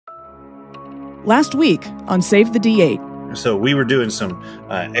Last week on Save the D8. So we were doing some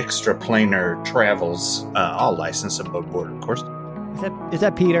extra-planar travels, all licensed above board, of course. Is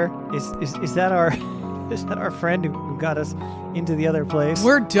that Peter? Is that our is that our friend who got us into the other place?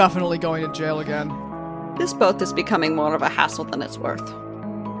 We're definitely going to jail again. This boat is becoming more of a hassle than it's worth.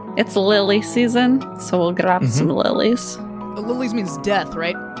 It's lily season, so we'll grab some lilies. Lilies means death,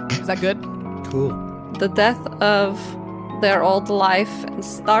 right? Is that good? Cool. The death of their old life and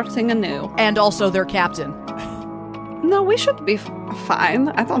starting anew. And also their captain. No, we should be fine.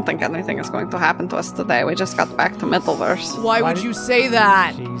 I don't think anything is going to happen to us today. We just got back to Middleverse. Why would you say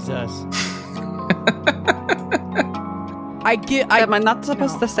that? Jesus. Am I not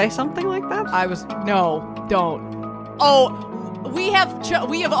supposed to say something like that? No, don't. Oh, we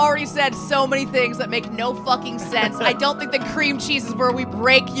have already said so many things that make no fucking sense. I don't think that cream cheese is where we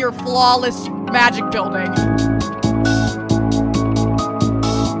break your flawless magic building.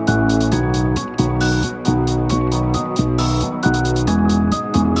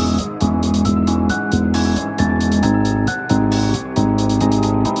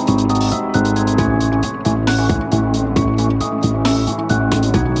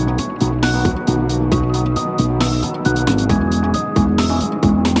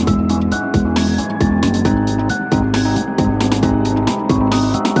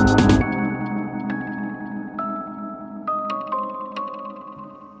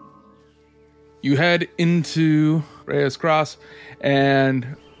 You head into Reyes Cross,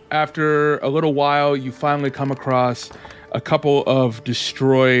 and after a little while, you finally come across a couple of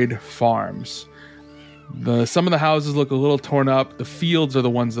destroyed farms. Some of the houses look a little torn up. The fields are the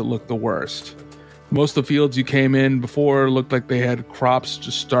ones that look the worst. Most of the fields you came in before looked like they had crops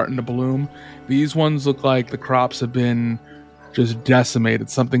just starting to bloom. These ones look like the crops have been just decimated.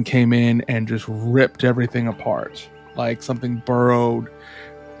 Something came in and just ripped everything apart. Like something burrowed,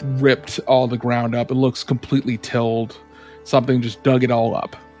 ripped all the ground up. It looks completely tilled. Something just dug it all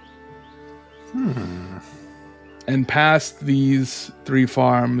up. And past these 3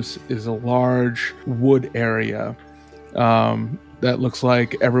 farms is a large wood area that looks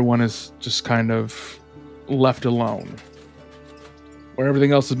like everyone is just kind of left alone. Where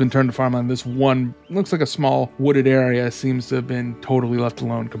everything else has been turned to farmland, this one looks like a small wooded area seems to have been totally left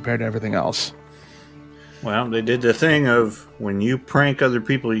alone compared to everything else. Well, they did the thing of when you prank other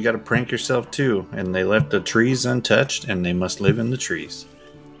people, you got to prank yourself too. And they left the trees untouched, and they must live in the trees.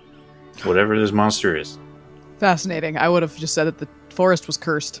 Whatever this monster is. Fascinating. I would have just said that the forest was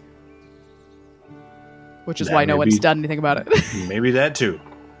cursed. Which is why no one's done anything about it. Maybe that too.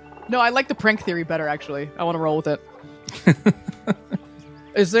 No, I like the prank theory better, actually. I want to roll with it.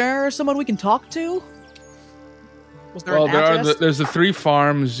 Is there someone we can talk to? Was there an address? There's the 3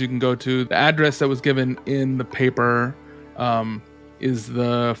 farms you can go to. The address that was given in the paper is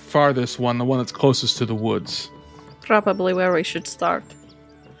the farthest one, the one that's closest to the woods. Probably where we should start.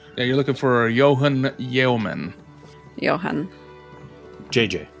 Yeah, you're looking for Johan Yeoman. Johan.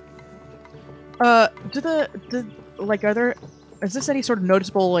 JJ. Is this any sort of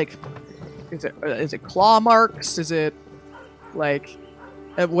noticeable, like, is it claw marks? Is it, like,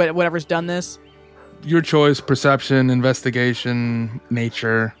 whatever's done this? Your choice: perception, investigation,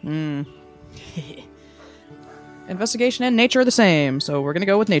 nature. Investigation and nature are the same, so we're gonna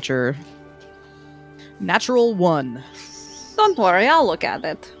go with nature. Natural 1. Don't worry, I'll look at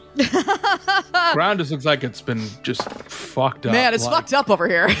it. Ground just looks like it's been just fucked up. Man, it's fucked up over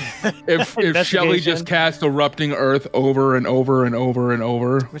here. If Shelley just cast erupting earth over and over and over and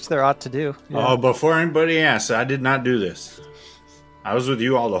over. Which there ought to do. Yeah. Oh, before anybody asks, I did not do this. I was with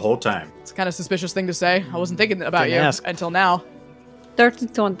you all the whole time. It's kind of suspicious thing to say. I wasn't thinking about Didn't you ask. until now.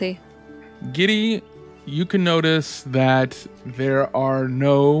 30-20. Giddy, you can notice that there are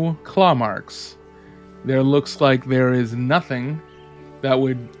no claw marks. There looks like there is nothing that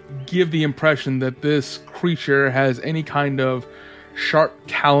would give the impression that this creature has any kind of sharp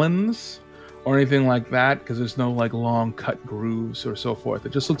talons or anything like that, because there's no like long cut grooves or so forth.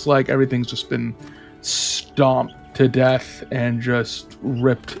 It just looks like everything's just been stomped to death and just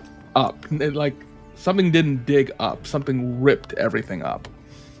ripped up. Like something didn't dig up, something ripped everything up.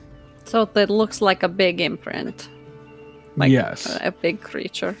 So it looks like a big imprint. Like yes. A big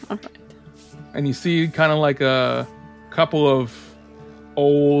creature. All right. And you see kind of like a couple of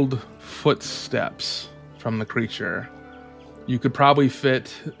old footsteps from the creature. You could probably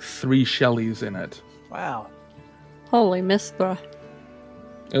fit 3 Shelleys in it. Wow. Holy Mistra.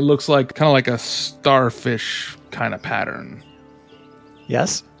 It looks like kind of like a starfish kind of pattern.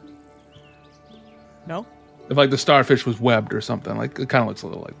 Yes? No? If like the starfish was webbed or something, like it kind of looks a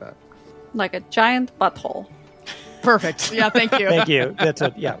little like that. Like a giant butthole. Perfect. Yeah, thank you. Thank you. That's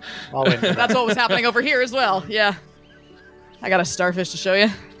what. Yeah. All in. That's what was happening over here as well. Yeah. I got a starfish to show you.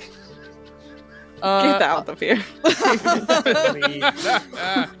 Get out of here.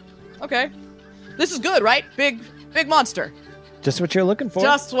 Okay. This is good, right? Big monster. Just what you're looking for.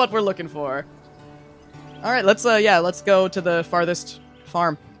 Just what we're looking for. All right, let's go to the farthest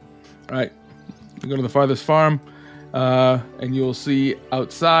farm. All right. You go to the farthest farm, and you'll see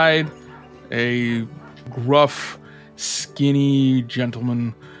outside a gruff, skinny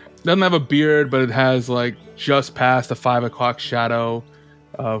gentleman. Doesn't have a beard, but it has like just past the 5 o'clock shadow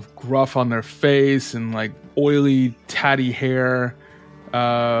of gruff on their face and like oily, tatty hair.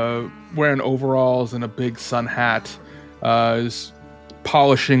 Wearing overalls and a big sun hat, is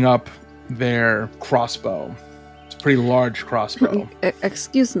polishing up their crossbow. It's a pretty large crossbow.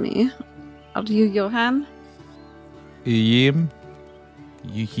 Excuse me. Are you Johan? I am.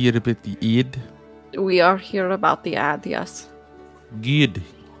 You hear about the ad? We are here about the ad, yes. Good.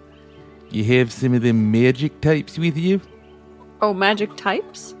 You have some of them magic types with you? Oh, magic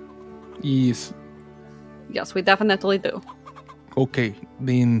types? Yes. Yes, we definitely do. Okay,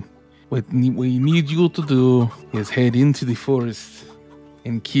 then what we need you to do is head into the forest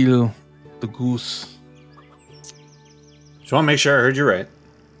and kill the goose. Just want to make sure I heard you right.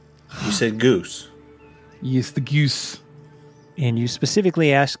 You said goose. Yes, the goose. And you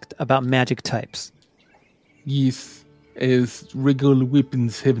specifically asked about magic types. Yes, as regular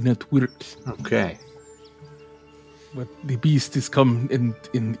weapons have not worked. Okay. But the beast is come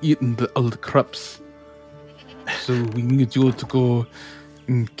and eaten all the crops. So we need you to go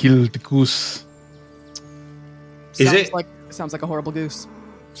and kill the goose. Sounds like a horrible goose.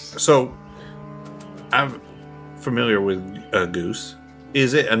 So, I'm familiar with a goose.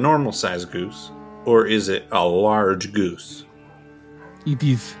 Is it a normal size goose, or is it a large goose? It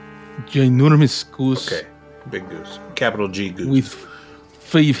is ginormous goose. Okay, big goose. Capital G goose. With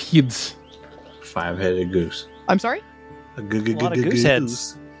 5 heads. 5-headed goose. I'm sorry? A lot of goose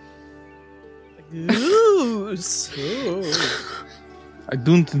heads. Goose. I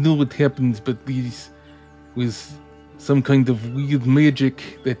don't know what happens, but this was some kind of weird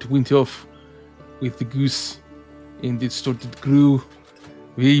magic that went off with the goose, and it started to grow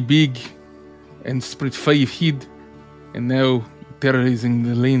very big and spread 5 head, and now terrorizing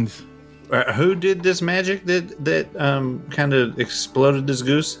the lands. Who did this magic that kind of exploded this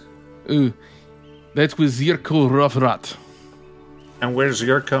goose? Oh, that was Zirko Roughrat. And where's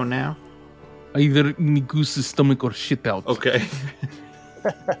Yurko now? Either in the goose's stomach or shit out. Okay.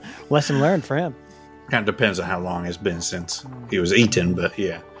 Lesson learned for him. Kind of depends on how long it's been since he was eaten, but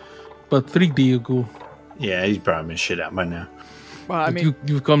yeah. But 3 days ago. Yeah, he's probably been shit out by now. Well, I But mean,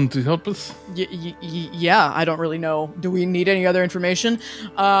 you've come to help us? yeah, I don't really know. Do we need any other information?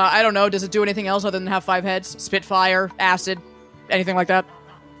 I don't know. Does it do anything else other than have 5 heads? Spitfire, acid, anything like that?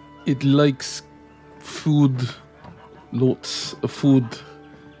 It likes food, lots of food,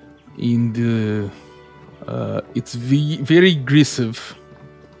 and it's very aggressive,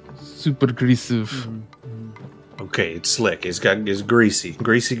 super aggressive. Okay, it's slick. It's greasy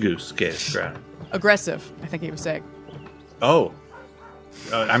goose. Okay, got it. Aggressive, I think he was saying. Oh,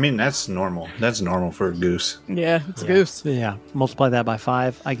 I mean that's normal. That's normal for a goose. Yeah, it's a goose. Yeah. Multiply that by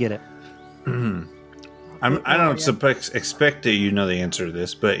 5. I get it. I don't expect that you know the answer to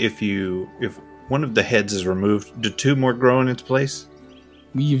this, but if one of the heads is removed, do 2 more grow in its place?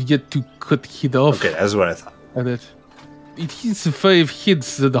 We've yet to cut head off. Okay, that's what I thought. It is 5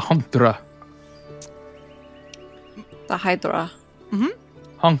 heads of the Huntra. The Hydra.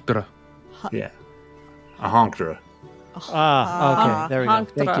 Huntra. Yeah, a honkra. Okay. There we go.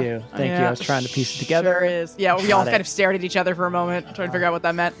 Hankra. Thank you. Thank you. I was trying to piece it together. Sure is. Yeah, we all Got it. kind of stared at each other for a moment, trying to figure out what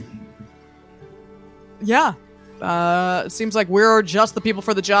that meant. Yeah. It seems like we're just the people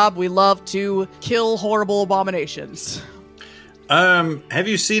for the job. We love to kill horrible abominations. Have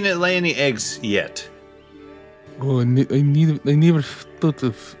you seen it lay any eggs yet? Oh, I never thought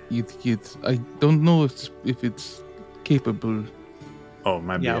of it yet. I don't know if it's capable. Oh, it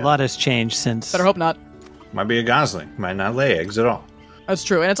might be Yeah, a lot has changed since. Better hope not. might be a gosling. Might not lay eggs at all. That's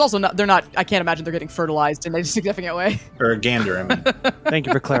true. And it's also not, they're not, I can't imagine they're getting fertilized in any significant way. Or a gander, I mean. Thank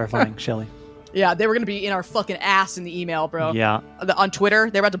you for clarifying, Shelly. Yeah, they were going to be in our fucking ass in the email, bro. Yeah. On Twitter,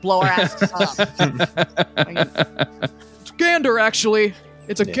 they're about to blow our asses up. It's gander, actually.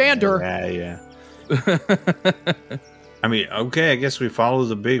 It's a gander. Yeah. I mean, okay, I guess we follow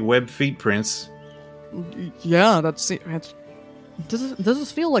the big web feet prints. Yeah, does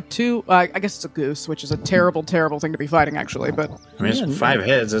this feel like 2? I guess it's a goose, which is a terrible, terrible thing to be fighting, actually. But I mean, it's 5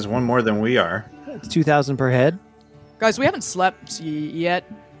 heads. That's 1 more than we are. It's 2,000 per head. guys, we haven't slept yet.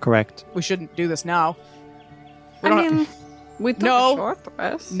 Correct. We shouldn't do this now. We took No. a short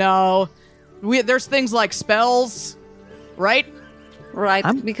rest. No. There's things like spells, right? Right,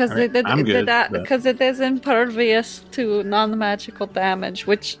 because I'm good, but- because it is impervious to non-magical damage,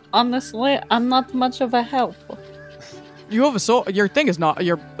 which honestly, I'm not much of a help. You have a soul. Your thing is not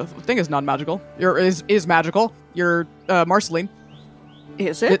magical. Is magical. Your Marceline.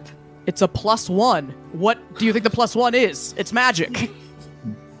 Is it? It's a +1. What do you think the +1 is? It's magic.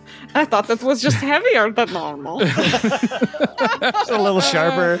 I thought that was just heavier than normal. It's a little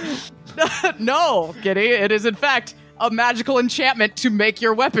sharper. No, Giddy. It is in fact a magical enchantment to make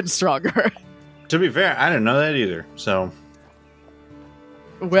your weapon stronger. To be fair, I didn't know that either. So,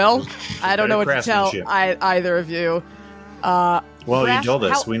 Well, I don't know what to tell craftsmanship. either of you. well, Thrash, you told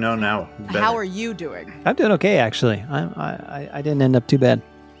us. how- We know now. Better. How are you doing? I'm doing okay, actually. I didn't end up too bad.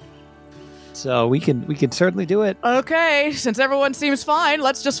 So we could certainly do it. Okay, since everyone seems fine,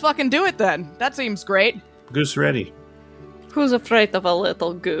 let's just fucking do it then. That seems great. Goose ready? Who's afraid of a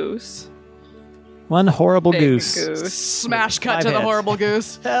little goose? One horrible Big goose. Smash cut 5 to the heads. horrible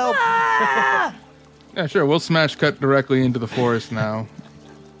goose. Help! Yeah, sure. We'll smash cut directly into the forest now.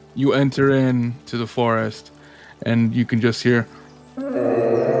 You enter into the forest, and you can just hear.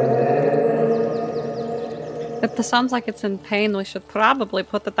 If it sounds like it's in pain, we should probably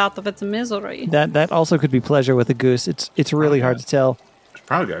put it out of its misery. That also could be pleasure with a goose. It's really hard to tell. It's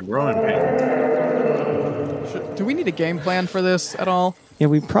probably got growing pain. Do we need a game plan for this at all? Yeah,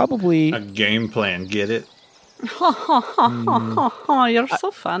 we probably A game plan. Get it? You're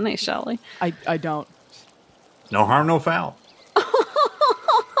so funny, Shelley. I don't. No harm, no foul.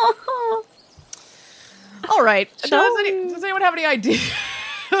 All right. Shall Does anyone have any ideas?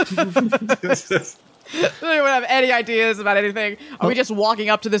 Does anyone have any ideas about anything? Are we just walking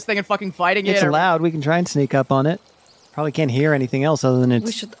up to this thing and fucking fighting it's it? or- loud. We can try and sneak up on it. Probably can't hear anything else other than its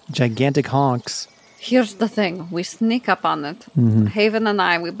We should- gigantic honks. Here's the thing. We sneak up on it. Haven and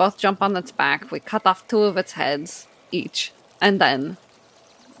I, we both jump on its back. We cut off 2 of its heads each. And then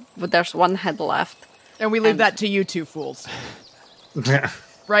there's 1 head left. And we leave And- that to you two fools.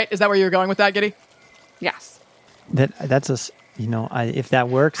 Right? Is that where you're going with that, Giddy? Yes. That's if that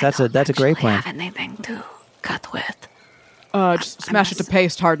works, that's a great plan. Have anything to cut with? Just smash it to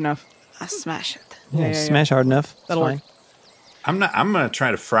paste hard enough. I smash it. Yeah, smash hard enough. That's That'll fine. work. I'm going to try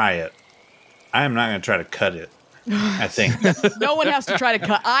to fry it. I am not going to try to cut it. I think. No one has to try to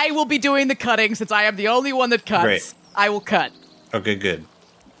cut. I will be doing the cutting since I am the only one that cuts. Great. I will cut. Okay, good.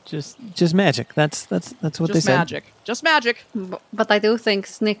 Just magic. That's what they Just said. magic. Just magic. But I do think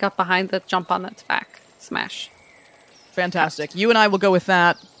sneak up behind it, jump on its back, smash. Fantastic. You and I will go with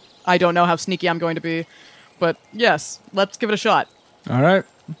that. I don't know how sneaky I'm going to be. But yes, let's give it a shot. All right.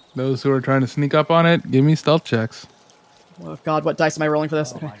 Those who are trying to sneak up on it, give me stealth checks. Oh, God, what dice am I rolling for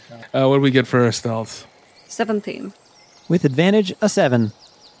this? Okay. What do we get for our stealth? 17. With advantage, a 7.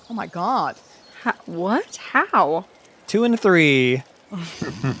 Oh, my God. What? How? 2 and 3.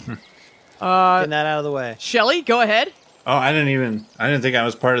 Getting that out of the way. Shelly, go ahead. Oh, I didn't think I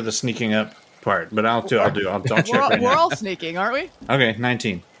was part of the sneaking up part, but I'll check right We're now. all sneaking, aren't we? Okay,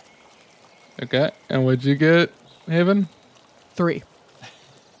 19. Okay. And what'd you get, Haven? 3.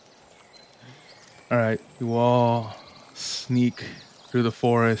 All right. You all sneak through the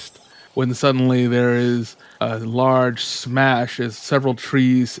forest when suddenly there is a large smash as several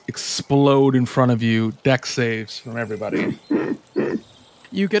trees explode in front of you. Dex saves from everybody.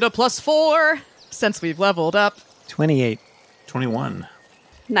 You get a +4 since we've leveled up. 28. 21.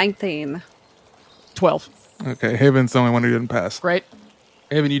 19. 12. Okay. Haven's the only one who didn't pass. Great.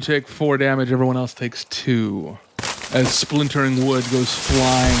 Haven, you take 4 damage. Everyone else takes 2. As splintering wood goes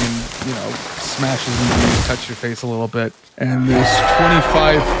flying and, smashes into you, cuts your face a little bit. And this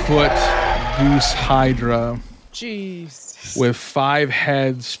 25-foot goose hydra Jeez. with 5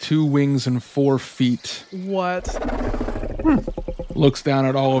 heads, 2 wings, and 4 feet What? looks down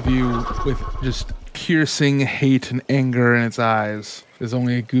at all of you with just piercing hate and anger in its eyes, as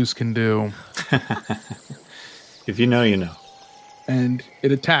only a goose can do. If you know, you know. And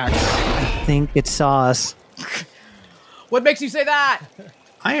it attacks. I think it saw us. What makes you say that?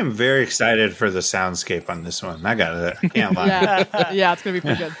 I am very excited for the soundscape on this one. I can't lie. Yeah, it's going to be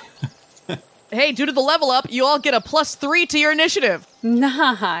pretty good. Hey, due to the level up, you all get a +3 to your initiative.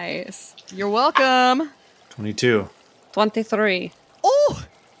 Nice. You're welcome. 22. 23. Oh,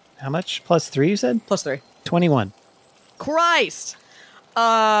 How much? Plus 3, you said? +3. 21. Christ.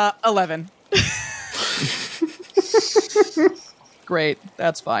 11. Great.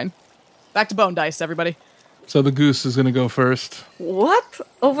 That's fine. Back to bone dice, everybody. So the goose is going to go first. What?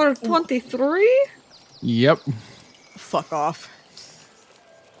 Over 23? Yep. Fuck off.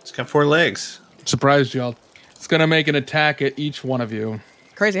 It's got 4 legs. Surprised y'all. It's going to make an attack at each one of you.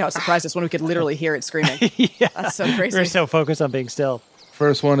 Crazy how it surprised us when we could literally hear it screaming. Yeah. That's so crazy. We're so focused on being still.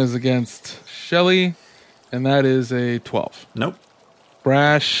 First one is against Shelly, and that is a 12. Nope.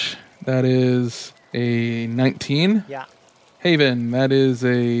 Brash, that is a 19. Yeah. Haven, that is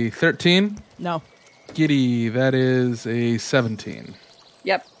a 13. No. Giddy, that is a 17.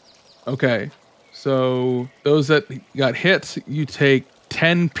 Yep. Okay, so those that got hit, you take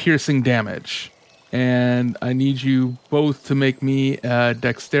 10 piercing damage. And I need you both to make me a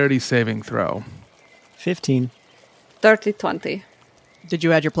dexterity saving throw. 15. 30, 20. Did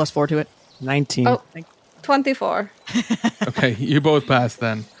you add your +4 to it? 19. Oh, 24. Okay, you both pass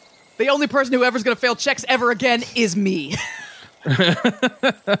then. The only person who ever's going to fail checks ever again is me.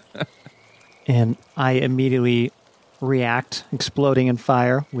 And I immediately react, exploding in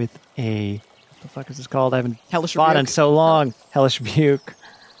fire with a... What the fuck is this called? I haven't Hellish fought in Rebuke. so long. Hellish Rebuke.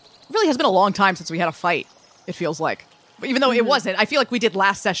 It really has been a long time since we had a fight, it feels like. But even though it wasn't, I feel like we did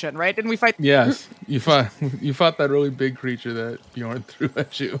last session, right? Didn't we fight? Yes, you fought that really big creature that Bjorn threw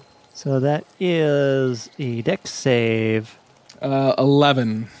at you. So that is a dex save.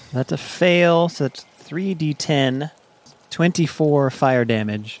 11. That's a fail, so that's 3d10, 24 fire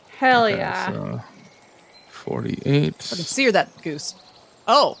damage. Hell Okay, yeah. so 48. I can sear that goose.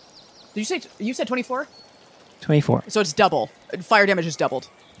 Oh, did you said 24? 24. So it's double. Fire damage is doubled.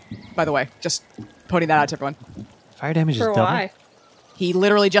 By the way, just pointing that out to everyone. Fire damage For is double? why? He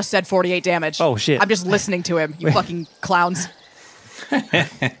literally just said 48 damage. Oh, shit. I'm just listening to him. You fucking clowns.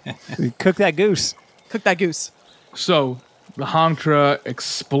 Cook that goose. Cook that goose. So the Hanktra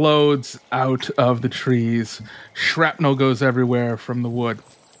explodes out of the trees. Shrapnel goes everywhere from the wood.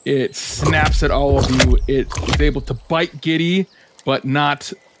 It snaps at all of you. It is able to bite Giddy, but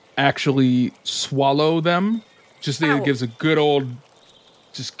not actually swallow them. Just Ow. it gives a good old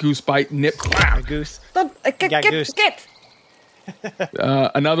just goose bite nip. A goose. Don't, got goose. get.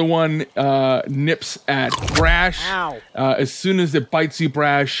 Another one nips at Brash. Ow. As soon as it bites you,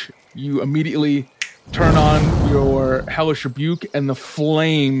 Brash, you immediately turn on your Hellish Rebuke, and the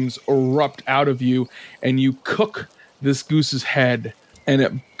flames erupt out of you, and you cook this goose's head, and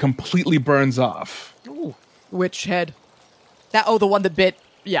it completely burns off. Ooh. Which head? The one that bit.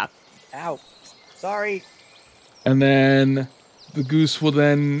 Yeah. Ow. Sorry. And then the goose will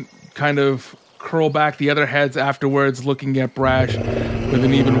then kind of curl back the other heads afterwards, looking at Brash with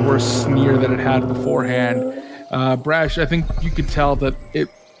an even worse sneer than it had beforehand. Brash, I think you could tell that it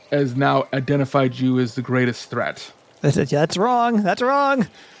has now identified you as the greatest threat. That's wrong. That's wrong.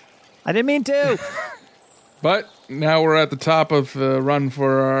 I didn't mean to. But now we're at the top of the run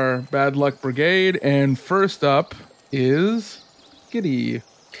for our Bad Luck Brigade, and first up is Giddy.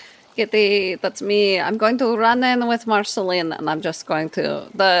 Giddy, that's me. I'm going to run in with Marceline, and I'm just going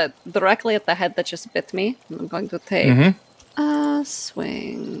to directly at the head that just bit me. I'm going to take a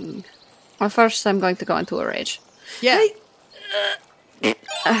swing. Well, first, I'm going to go into a rage. Yeah.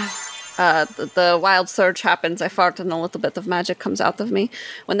 The wild surge happens. I fart, and a little bit of magic comes out of me.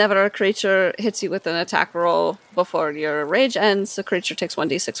 Whenever a creature hits you with an attack roll before your rage ends, the creature takes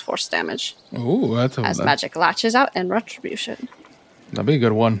 1d6 force damage. Ooh, As magic latches out in retribution. That'll be a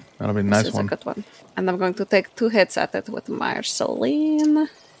good one. That'll be a nice This is one. a good one. And I'm going to take 2 hits at it with Marceline.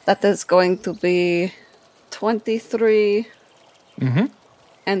 That is going to be 23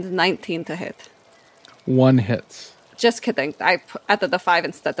 and 19 to hit. 1 hits. Just kidding. I added a 5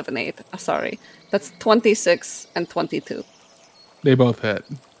 instead of an 8. Sorry. That's 26 and 22. They both hit.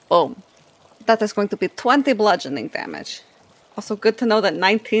 Boom. That is going to be 20 bludgeoning damage. Also good to know that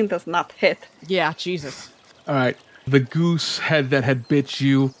 19 does not hit. Yeah, Jesus. All right. The goose head that had bit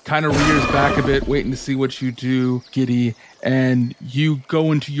you kind of rears back a bit, waiting to see what you do, Giddy. And you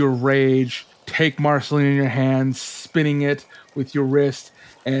go into your rage, take Marceline in your hands, spinning it with your wrist,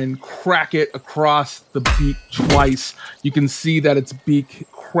 and crack it across the beak twice. You can see that its beak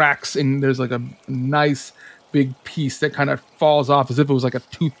cracks, and there's like a nice big piece that kind of falls off as if it was like a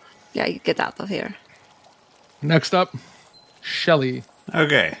tooth. Yeah, you get out of here. Next up, Shelly.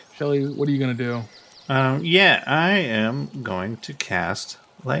 Okay. Shelly, what are you going to do? Yeah, I am going to cast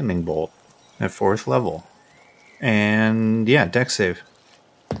Lightning Bolt at 4th level. And yeah, dex save.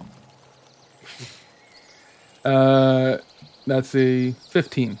 That's a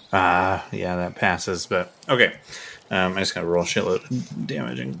 15. Yeah, that passes, but okay. I just gotta roll a shitload of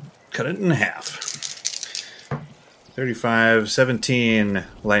damage and cut it in half. 35, 17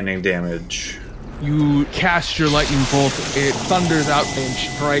 lightning damage. You cast your lightning bolt, it thunders out and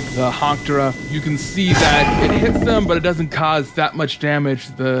strike the Hanktra. You can see that it hits them, but it doesn't cause that much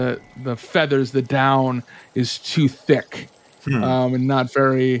damage. The feathers, the down is too thick and not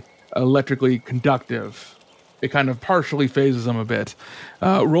very electrically conductive. it kind of partially phases them a bit.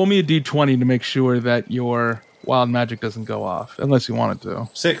 Roll me a d20 to make sure that your wild magic doesn't go off, unless you want it to.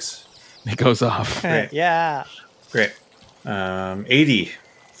 6. It goes off. Great. Yeah. Great. 80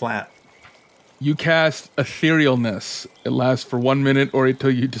 flat. You cast Etherealness. It lasts for 1 minute or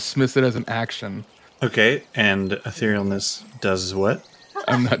until you dismiss it as an action. Okay, and etherealness does what?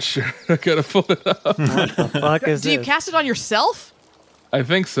 I'm not sure. I gotta pull it up. Fuck is Do you this? cast it on yourself? I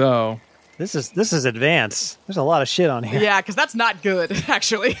think so. This is advanced. There's a lot of shit on here. Yeah, because that's not good,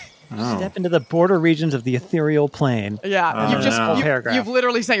 actually. Oh. Step into the border regions of the ethereal plane. Yeah, Oh, you've just no. Paragraph. you've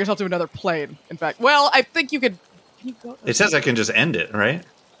literally sent yourself to another plane. In fact, well, I think you could. Can you go? It says I can just end it, right?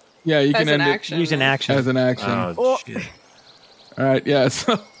 Yeah, you As can an end action. Use an it action. as an action. Oh, shit. All right, yeah.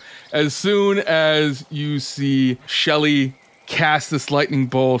 So as soon as you see Shelly cast this lightning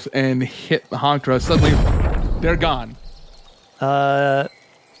bolt and hit the Honkra, suddenly they're gone.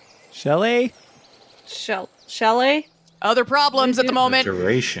 Shelley? Shelley? Other problems at the moment.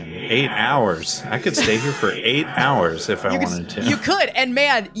 Duration 8 hours. I could stay here for 8 hours if I wanted to. You could, and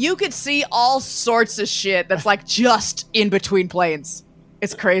man, you could see all sorts of shit that's like just in between planes.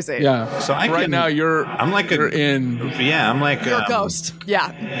 It's crazy. Yeah. So I right can- now you're you're in. Yeah, I'm like You're a ghost.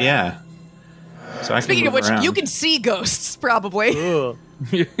 Yeah. Yeah. So I Speaking can of move which, around. you can see ghosts probably. Ugh.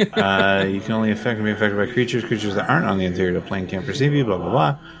 You can only be affected by creatures. Creatures that aren't on the ethereal plane can't perceive you. Blah blah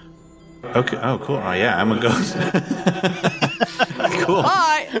blah. Okay. Oh, cool. Oh, yeah. I'm a ghost. Cool.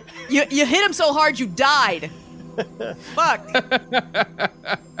 You hit him so hard you died. Fuck.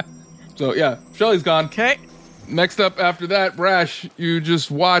 So yeah, Shelly's gone. Okay. Next up after that, Brash, you just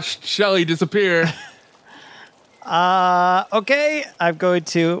watched Shelly disappear. Okay. I'm going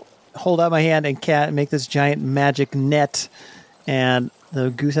to hold out my hand and make this giant magic net, and the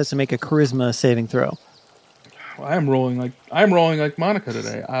goose has to make a charisma saving throw. I'm rolling like Monica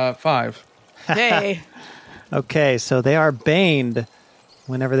today. 5. Hey. Okay, so they are baned.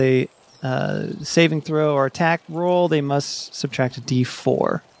 Whenever they saving throw or attack roll, they must subtract a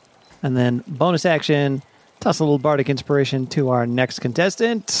d4. And then bonus action, toss a little bardic inspiration to our next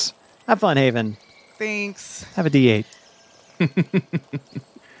contestant. Have fun, Haven. Thanks. Have a d8.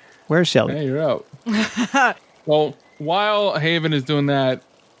 Where's Shelly? Hey, you're out. Well, while Haven is doing that,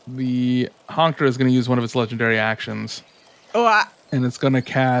 the Honkra is going to use one of its legendary actions, Oh, and it's going to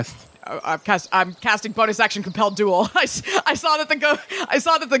cast. I'm casting bonus action compelled duel. I saw that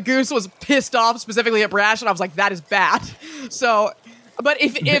the goose was pissed off specifically at Brash, and I was like, that is bad. So, but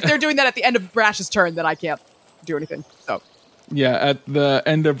if they're doing that at the end of Brash's turn, then I can't do anything. So Yeah, at the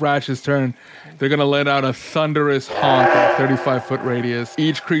end of Brash's turn, they're going to let out a thunderous honk at a 35-foot radius.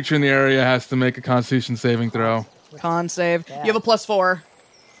 Each creature in the area has to make a Constitution saving throw. con save. You have a +4.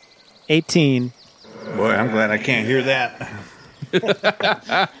 18. Boy, I'm glad I can't hear that.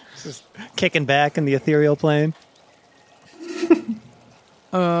 Kicking back in the ethereal plane.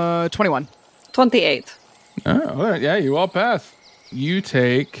 21. 28. Oh, all right, yeah, you all pass. You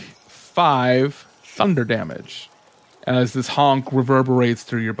take 5 thunder damage as this honk reverberates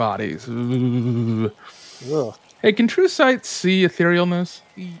through your bodies. Ugh. Hey, can True Sight see etherealness?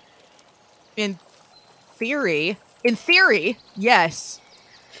 In theory, yes.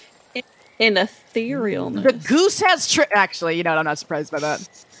 In etherealness. The goose has actually, I'm not surprised by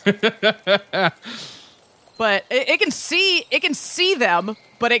that. But it can see them,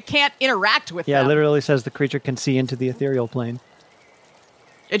 but it can't interact with Yeah, it them. literally says the creature can see into the ethereal plane.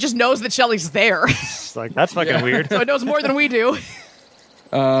 It just knows that Shelly's there. It's like, that's fucking weird. So it knows more than we do.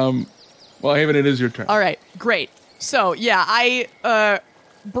 Well, Haven, it is your turn. All right, great. So, yeah,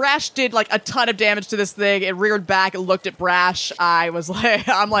 Brash did like a ton of damage to this thing. It reared back, it looked at Brash. I'm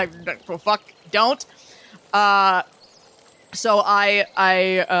like, well, fuck, don't. So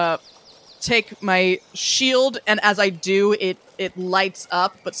I take my shield, and as I do, it lights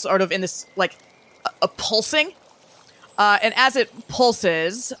up, but sort of in this like a pulsing. And as it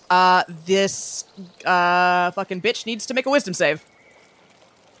pulses, this fucking bitch needs to make a wisdom save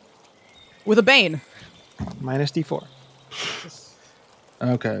with a bane. Minus d4.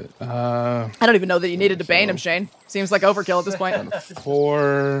 Okay. I don't even know that you needed to bane him, Shane. Seems like overkill at this point.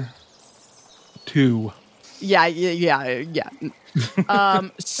 4, 2. Yeah.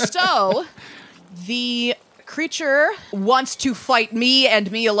 So the creature wants to fight me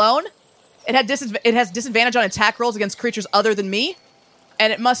and me alone. It has disadvantage on attack rolls against creatures other than me,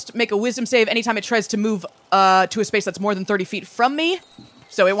 and it must make a wisdom save anytime it tries to move to a space that's more than 30 feet from me.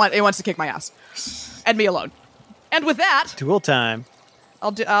 So it wants to kick my ass and me alone. And with that, Duel time.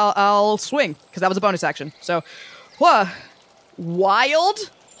 I'll swing because that was a bonus action. So,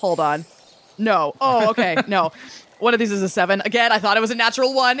 wild. Hold on. No. Oh, okay. No. One of these is a 7. Again, I thought it was a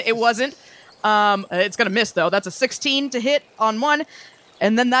natural 1. It wasn't. It's going to miss, though. That's a 16 to hit on one.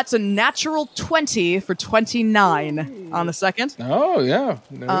 And then that's a natural 20 for 29 on the second. Oh, yeah.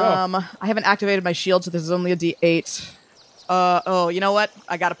 There we go. I haven't activated my shield, so this is only a D8. You know what?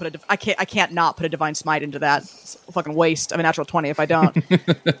 I gotta put I can't not put a Divine Smite into that. It's a fucking waste of a natural 20 if I don't.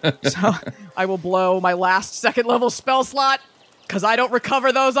 So I will blow my last second level spell slot, because I don't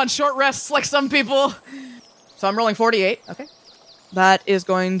recover those on short rests like some people. So I'm rolling 48. Okay. That is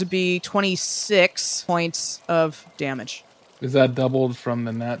going to be 26 points of damage. Is that doubled from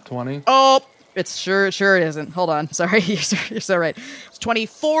the nat 20? Oh, it's sure it isn't. Hold on. Sorry, you're so right. It's 20,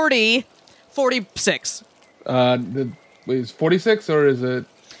 40, 46. Is 46 or is it?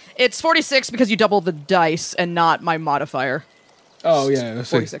 It's 46 because you double the dice and not my modifier. Oh, yeah.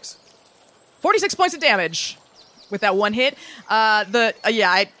 46. 46 points of damage with that one hit.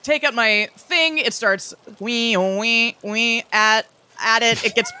 I take out my thing. It starts wee at it.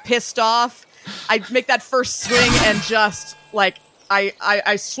 It gets pissed off. I make that first swing and just like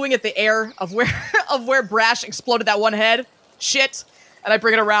I swing at the air of where Brash exploded that one head. Shit. And I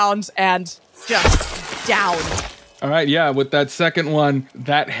bring it around and just down. All right, yeah, with that second one,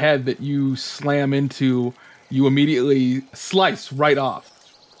 that head that you slam into, you immediately slice right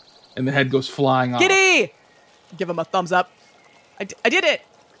off. And the head goes flying off. Giddy! Give him a thumbs up. I did it.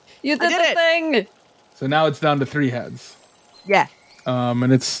 You did the thing. So now it's down to 3 heads. Yeah.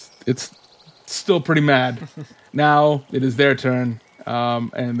 And it's still pretty mad. Now it is their turn,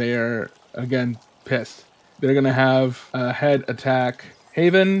 and they are, again, pissed. They're going to have a head attack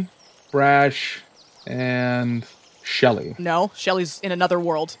Haven, Brash, and Shelly. No, Shelly's in another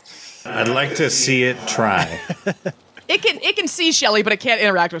world. I'd like to see it try. It can see Shelly, but it can't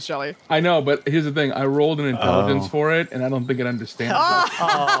interact with Shelly. I know, but here's the thing. I rolled an intelligence for it, and I don't think it understands.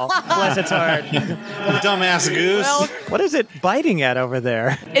 Oh, bless its heart. Dumbass Goose. Well, What is it biting at over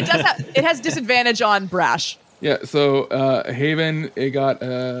there? it has disadvantage on Brash. Yeah, so Haven, it got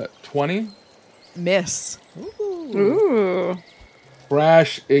a 20. Miss. Ooh.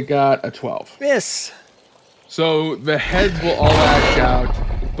 Brash, it got a 12. Miss. So the heads will all act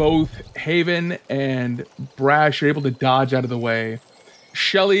out. Both Haven and Brash are able to dodge out of the way.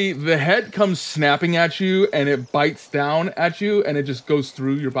 Shelly, the head comes snapping at you, and it bites down at you, and it just goes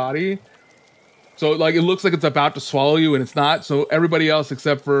through your body. So like it looks like it's about to swallow you, and it's not. So everybody else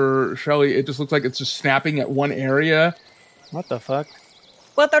except for Shelly, it just looks like it's just snapping at one area. What the fuck?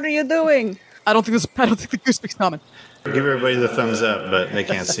 What are you doing? I don't think the goose speaks common. Give everybody the thumbs up, but they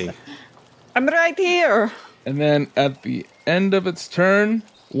can't see. I'm right here. And then at the end of its turn,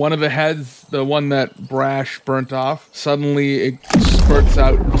 one of the heads, the one that Brash burnt off, suddenly it spurts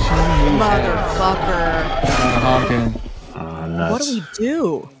out 2 new heads. Motherfucker. Honking. Nuts. What do we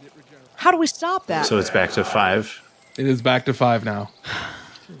do? How do we stop that? So it's back to 5. It is back to 5 now.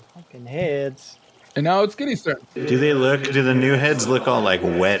 Fucking heads. And now it's Giddy's turn. Do the new heads look all like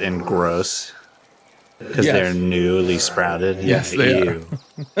wet and gross? Because Yes. they're newly sprouted? Yes, they Ew.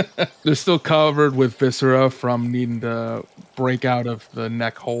 are. They're still covered with viscera from needing to break out of the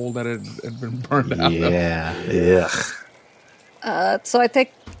neck hole that had been burned out of. Yeah. Ugh. So I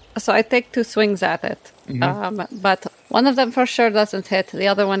take 2 swings at it. But one of them for sure doesn't hit. The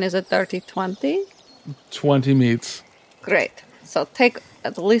other one is a dirty 20. 20 meets. Great. So take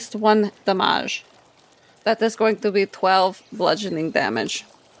at least 1 damage. That is going to be 12 bludgeoning damage.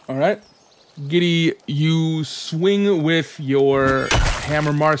 All right. Giddy, you swing with your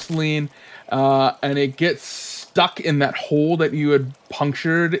hammer Marceline, and it gets stuck in that hole that you had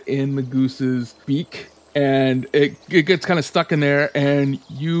punctured in the goose's beak. And it gets kind of stuck in there, and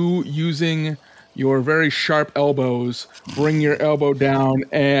you, using your very sharp elbows, bring your elbow down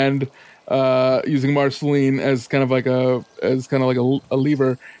and using Marceline as kind of like a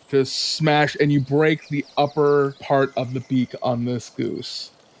lever to smash, and you break the upper part of the beak on this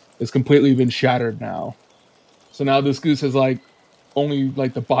goose. It's completely been shattered now. So now this goose has only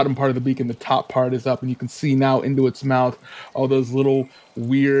the bottom part of the beak, and the top part is up, and you can see now into its mouth all those little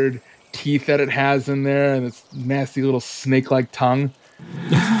weird teeth that it has in there, and its nasty little snake-like tongue.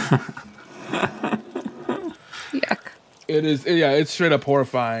 Yuck. It is, yeah, it's straight up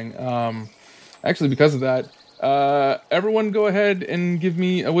horrifying. Actually, because of that, everyone go ahead and give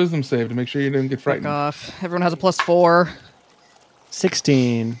me a wisdom save to make sure you didn't get frightened. Fuck off. Everyone has a +4.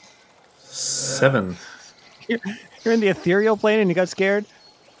 16. 7. You're in the ethereal plane and you got scared?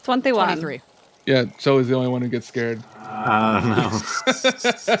 21. 23. Yeah, Shelly's the only one who gets scared. No. So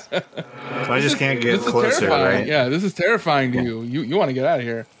I just can't get This is closer, terrifying. right? Yeah, this is terrifying to you. You want to get out of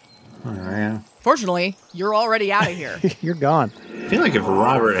here. Oh, yeah. Fortunately, you're already out of here. You're gone. I feel like if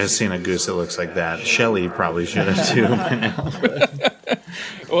Robert has seen a goose that looks like that, Shelly probably should have too by now.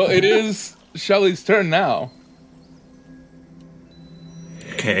 Well, it is Shelly's turn now.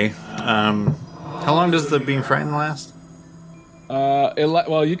 Okay. How long does the being frightened last?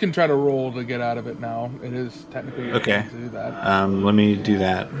 Well, you can try to roll to get out of it now. It is technically your Okay. turn to do that. Let me do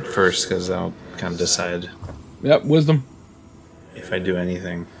that first because I'll kind of decide Yep, wisdom. if I do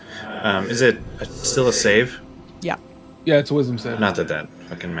anything. Is it still a save? Yeah. Yeah, it's a wisdom save. Not that that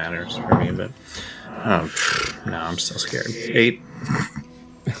fucking matters for me, but no, I'm still scared. 8.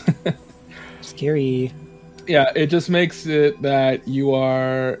 Scary. Yeah, it just makes it that you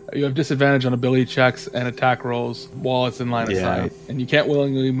have disadvantage on ability checks and attack rolls while it's in line of sight, and you can't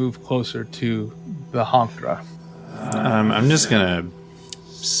willingly move closer to the Honkra. I'm just gonna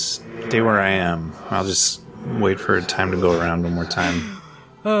stay where I am. I'll just wait for time to go around one more time.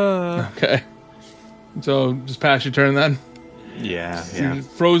 Okay. So just pass your turn then. Yeah. You're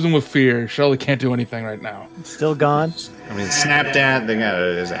frozen with fear. Shelly can't do anything right now. Still gone. I mean, snapped at. They got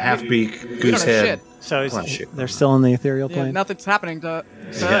a half beak, We goose don't know head. shit. So Well, shit. they're still in the ethereal Yeah, plane. nothing's happening to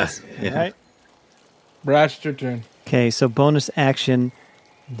Yeah. us. Yeah. Right. Brash, it's your turn. Okay, so bonus action,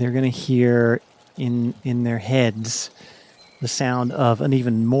 they're gonna hear in their heads the sound of an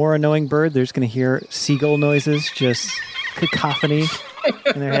even more annoying bird. They're just gonna hear seagull noises, just cacophony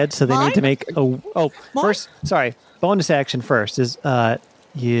in their head. So they need to make first. Sorry, bonus action first is so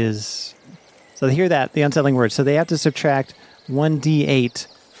they hear that the unsettling word. So they have to subtract 1d8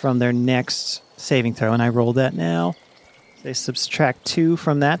 from their next saving throw, and I rolled that now. They subtract 2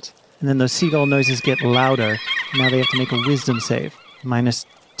 from that, and then those seagull noises get louder. Now they have to make a wisdom save.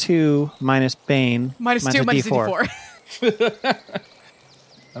 -2 minus Bane. -2 a minus D4. D4.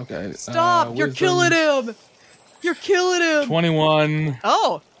 Okay. Stop! You're wisdom, killing him! You're killing him! 21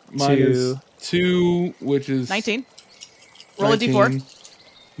 Oh, minus 2, which is 19. Roll a 19, D4.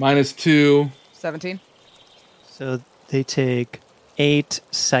 minus 2. 17. So they take 8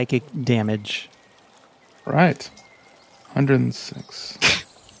 psychic damage. Right. 106.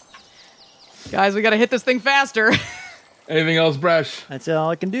 Guys, we gotta hit this thing faster. Anything else, Brash? That's all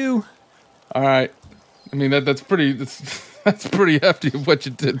I can do. All right. I mean that's pretty hefty of what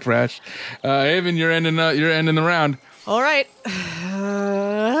you did, Brash. Haven, you're ending the round. All right.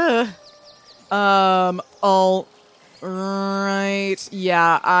 All right.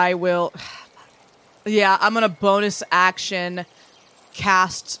 Yeah, I will. Yeah, I'm gonna bonus action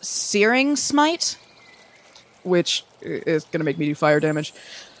cast Searing Smite, which is gonna make me do fire damage.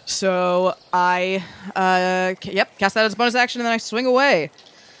 So I, cast that as a bonus action, and then I swing away.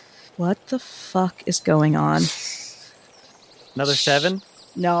 What the fuck is going on? Another 7?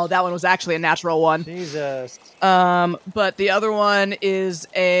 No, that one was actually a natural one. Jesus. But the other one is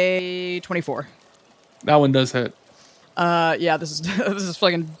a 24. That one does hit. Yeah, this is this is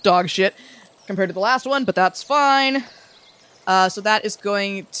fucking dog shit compared to the last one, but that's fine. So that is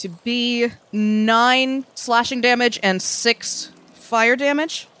going to be 9 slashing damage and 6 fire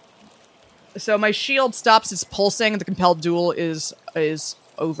damage. So my shield stops its pulsing. The compelled duel is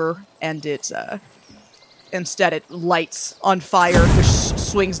over, and it instead it lights on fire, which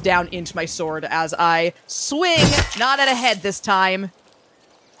swings down into my sword as I swing, not at a head this time,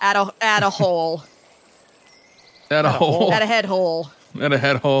 at a hole, At a hole. at a head hole. At a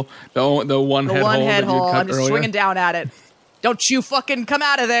head hole. The one The head one hole head that you hole. cut I'm just earlier. swinging down at it. Don't you fucking come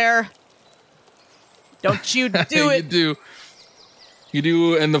out of there. Don't you do it. You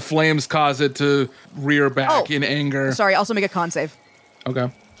do, and the flames cause it to rear back Oh. in anger. Sorry, also make a con save. Okay.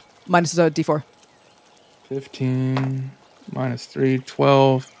 Minus a D4. 15 minus 3,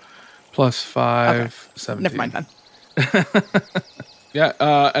 12 plus 5, 17. Never mind then.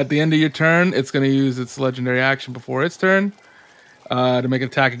 Yeah, at the end of your turn, it's going to use its legendary action before its turn to make an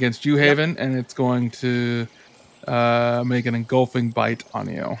attack against you, Haven, and it's going to make an engulfing bite on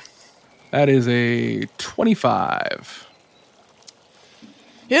you. That is a 25.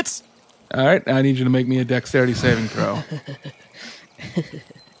 Hits. All right, I need you to make me a dexterity saving throw.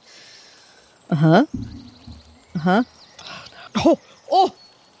 Oh!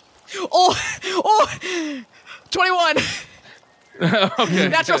 21. Okay.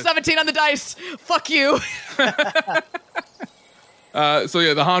 Natural 17 on the dice. Fuck you. So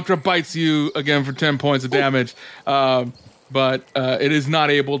yeah, the Hankra bites you again for 10 points of damage, but it is not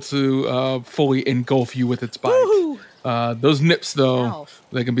able to fully engulf you with its bite. Those nips, though, Ow.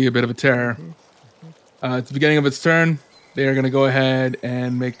 they can be a bit of a terror. At the beginning of its turn, they are going to go ahead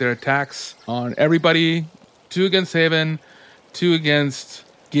and make their attacks on everybody. 2 against Haven, 2 against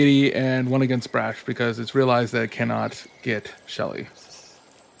Giddy, and 1 against Brash, because it's realized that it cannot get Shelly.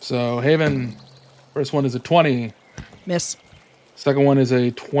 So Haven, first one is a 20. Miss. Second one is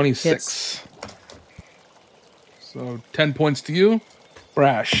a 26. So 10 points to you.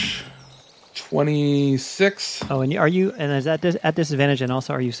 Brash. 26. Oh, and are you? And is that at disadvantage? And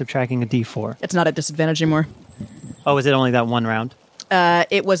also, are you subtracting a D4? It's not at disadvantage anymore. Oh, is it only that one round?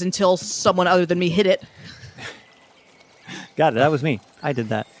 It was until someone other than me hit it. Got it. That was me. I did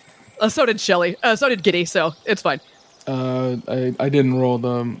that. So did Shelly. So did Giddy. So it's fine. I didn't roll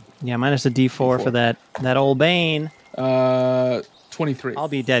them. Yeah, minus a D4 for that old Bane. 23. I'll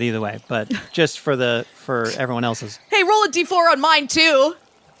be dead either way, but just for everyone else's. Hey, roll a D4 on mine too.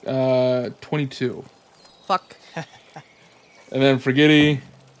 22. Fuck. And then for Giddy,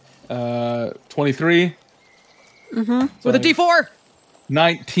 23. Mm-hmm. With a D4.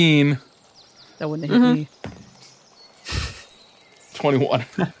 19. That wouldn't have hit me. 21.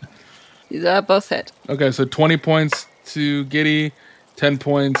 That both hit. Okay, so 20 points to Giddy, 10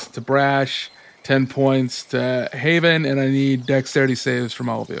 points to Brash, 10 points to Haven, and I need dexterity saves from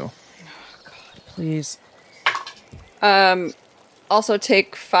all of you. Please. Also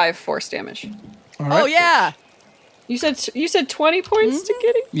take 5 force damage. All right. Oh yeah. You said 20 points to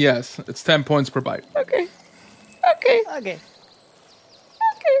Giddy? Yes, it's 10 points per bite. Okay.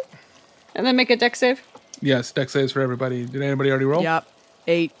 And then make a dex save. Yes, dex saves for everybody. Did anybody already roll? Yep.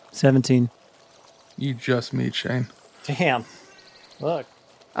 8. 17. You just meet, Shane. Damn. Look.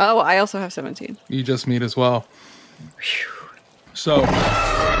 Oh, I also have 17. You just meet as well. So, the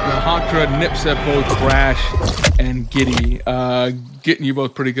Hawkdra nips at both Brash and Giddy, getting you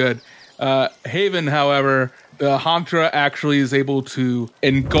both pretty good. Haven, however, the Hawkdra actually is able to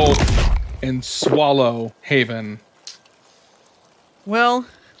engulf and swallow Haven. Well,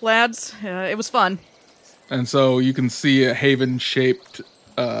 lads, it was fun. And so you can see a Haven-shaped,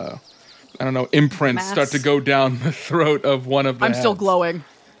 imprint Mass. start to go down the throat of one of the I'm still heads. glowing.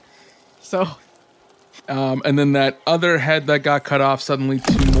 So. And then that other head that got cut off, suddenly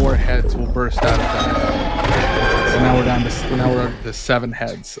 2 more heads will burst out of that. So now we're to 7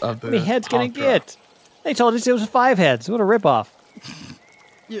 heads of the. How many heads can it Hawkdra. get? They told us it was 5 heads. What a ripoff.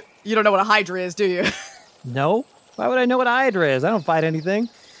 You don't know what a Hydra is, do you? No? Why would I know what a Hydra is? I don't fight anything.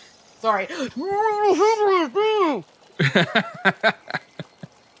 Sorry.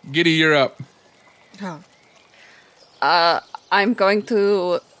 Giddy, you're up. I'm going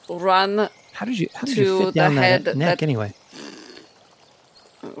to run. How did you To fit down the head that neck that- anyway?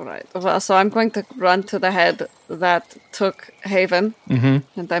 Right. Well, so I'm going to run to the head that took Haven,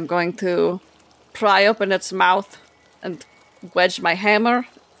 and I'm going to pry open its mouth and wedge my hammer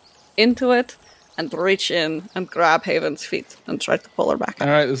into it and reach in and grab Haven's feet and try to pull her back. All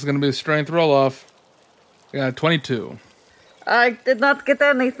right, this is going to be a strength roll-off. Yeah, 22. I did not get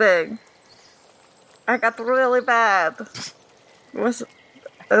anything. I got really bad. It was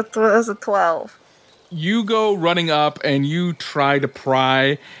a 12. You go running up and you try to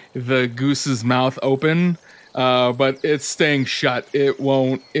pry the goose's mouth open, but it's staying shut. It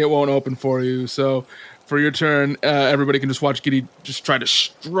won't open for you. So for your turn, everybody can just watch Giddy just try to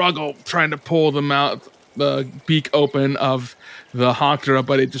struggle, trying to pull the beak open of the Hawkdra,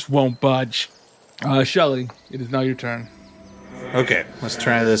 but it just won't budge. Shelly, it is now your turn. Okay, let's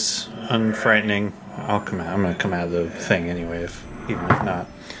try this unfrightening. I'll come out. I'm going to come out of the thing anyway, even if not.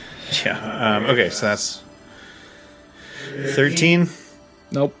 Yeah. Okay, so that's 13.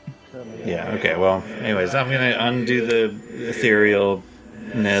 Nope. Yeah. Okay. Well, anyways, I'm going to undo the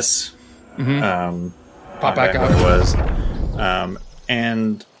etherealness. Pop back out. Where it was.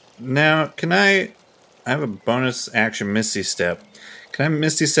 And now, can I have a bonus action Misty Step. Can I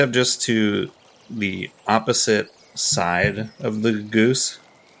Misty Step just to the opposite side of the goose?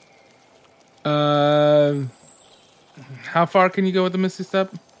 How far can you go with the Misty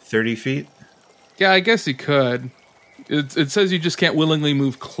Step? 30 feet? Yeah, I guess you could. It says you just can't willingly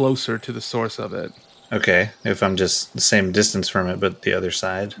move closer to the source of it. Okay, if I'm just the same distance from it, but the other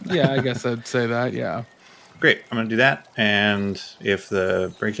side. Yeah, I guess I'd say that, yeah. Great, I'm going to do that. And if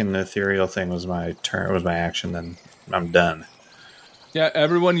the breaking the ethereal thing was my turn, was my action, then I'm done. Yeah,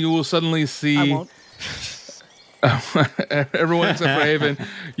 everyone, you will suddenly see... I won't. Everyone except for Haven,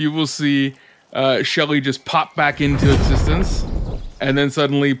 you will see Shelly just pop back into existence and then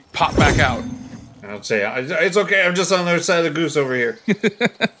suddenly pop back out. I'll say, it's okay, I'm just on the other side of the goose over here.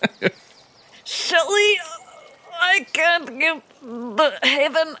 Shelly, I can't get the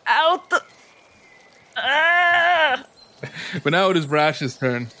Haven out. Ah! But now it is Brash's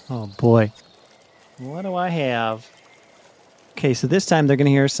turn. Oh, boy. What do I have? Okay, so this time they're going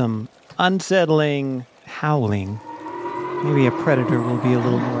to hear some unsettling howling. Maybe a predator will be a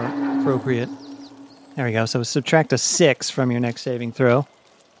little more appropriate. There we go. So subtract a 6 from your next saving throw.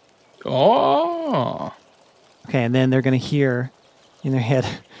 Oh. Okay, and then they're going to hear in their head,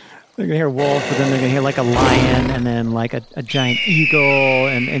 They're gonna hear wolf, but then they're gonna hear like a lion, and then like a giant eagle,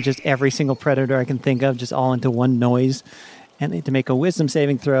 and just every single predator I can think of, just all into one noise. And they have to make a wisdom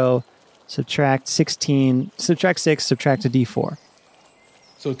saving throw. Subtract 16. Subtract 6. Subtract a D4.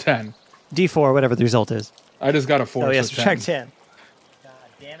 So 10. D4, whatever the result is. I just got a 4. Oh yeah, so subtract 10. God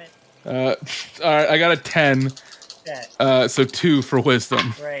damn it! All right, I got a 10. So 2 for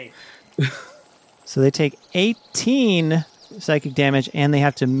wisdom. Great. So they take 18 psychic damage, and they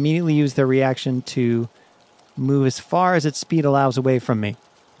have to immediately use their reaction to move as far as its speed allows away from me.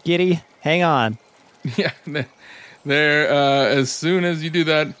 Giddy, hang on. Yeah, there. As soon as you do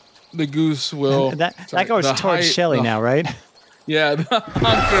that, the goose will. That goes towards Shelly now, right? Yeah, the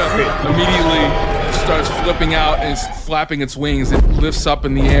Hankra immediately starts flipping out and is flapping its wings. It lifts up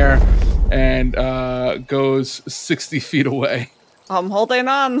in the air and goes 60 feet away. I'm holding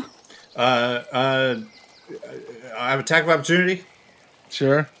on. I have attack of opportunity.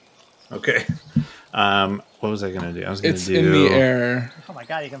 Sure. Okay. What was I gonna do? I was gonna It's do. in the air. Oh my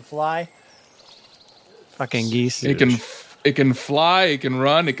god, you can fly. Fucking geese. It can fly. It can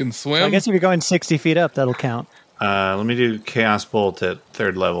run. It can swim. So I guess if you're going 60 feet up, that'll count. Let me do Chaos Bolt at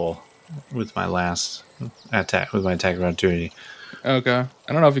 3rd level with my last attack, with my attack of opportunity. Okay. I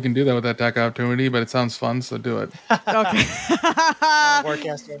don't know if you can do that with that attack opportunity, but it sounds fun, so do it. Okay.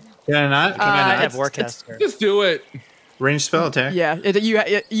 Warcaster. Can I not? Can I I not? have Warcaster. Just do it. Range spell attack? Yeah,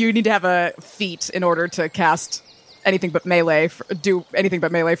 you need to have a feat in order to cast anything but melee, do anything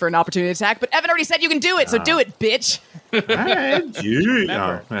but melee for an opportunity attack. But Evan already said you can do it, so do it, bitch. Alright, dude.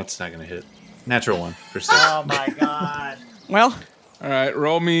 No, that's not going to hit. Natural 1 for 6. Oh my god. Well, All right.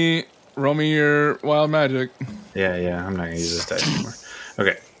 Roll me your wild magic. Yeah, I'm not going to use this dice anymore.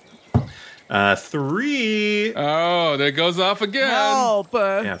 Okay. 3. Oh, there it goes off again. help.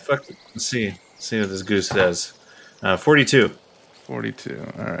 Yeah, fuck. Let's see. See what this goose does. 42. 42.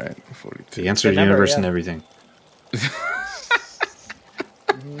 All right. 42. The answer to the number, universe yeah. and everything.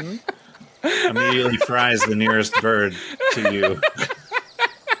 Immediately fries the nearest bird to you.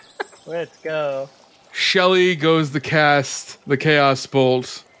 Let's go. Shelly goes to cast the Chaos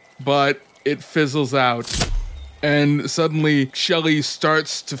Bolt, but it fizzles out. And suddenly, Shelly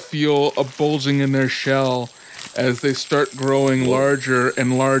starts to feel a bulging in their shell as they start growing larger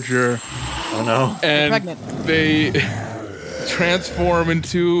and larger. Oh no. And Pregnant. they transform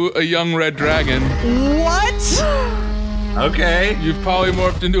into a young red dragon. What? Okay. You've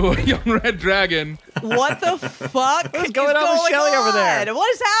polymorphed into a young red dragon. What the fuck is going on with Shelly over there?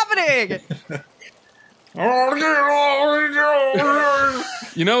 What is happening?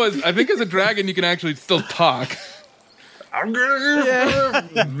 You know, I think as a dragon, you can actually still talk. I'm gonna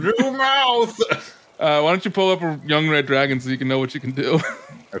give new mouth. Why don't you pull up a young red dragon so you can know what you can do?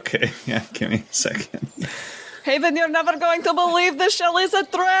 Okay, yeah, give me a second. Haven, you're never going to believe this Shelly's a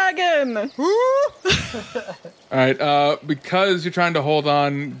dragon. All right, because you're trying to hold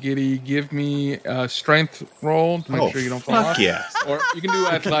on, Giddy, give me a strength roll to make sure you don't fall off. Yeah. Or you can do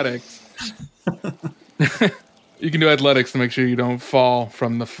athletics. You can do athletics to make sure you don't fall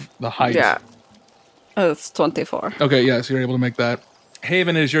from the height. Yeah. It's 24. Okay, yes, you're able to make that.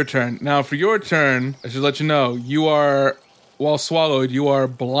 Haven, it is your turn. Now, for your turn, I should let you know, you are, while swallowed, you are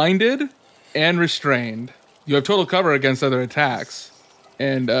blinded and restrained. You have total cover against other attacks.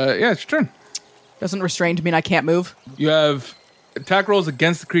 And, yeah, it's your turn. Doesn't restrained mean I can't move? You have attack rolls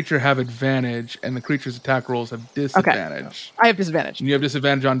against the creature have advantage, and the creature's attack rolls have disadvantage. I have disadvantage. And you have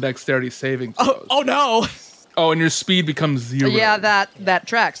disadvantage on dexterity saving throws. Oh no! Oh, and your speed becomes 0. Yeah, that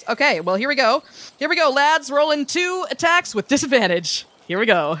tracks. Okay, well, here we go. Here we go, lads. Rolling 2 attacks with disadvantage. Here we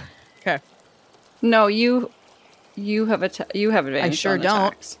go. Okay. No, you have advantage. I sure on don't.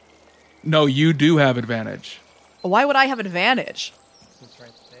 attacks. No, you do have advantage. Why would I have advantage?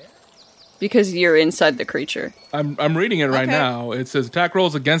 Because you're inside the creature. I'm reading it right Okay. now. It says attack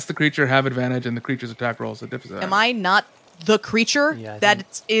rolls against the creature have advantage, and the creature's attack rolls have disadvantage. Am I not the creature Yeah, I that think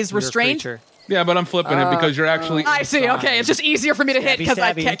is You're a restrained? creature. Yeah, but I'm flipping it because you're actually. I see. inside. Okay, it's just easier for me to hit because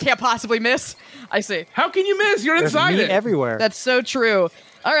I Stabby, stabby. can't possibly miss. I see. How can you miss? You're There's inside meat it. everywhere. That's so true.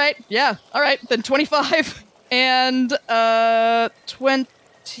 All right. Yeah. All right. Then 25 and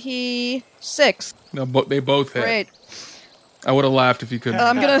 26. No, they both hit. Great. I would have laughed if you couldn't.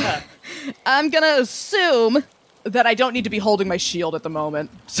 I'm gonna assume that I don't need to be holding my shield at the moment.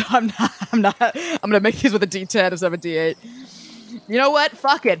 So I'm gonna make these with a D10 instead of a D8. You know what?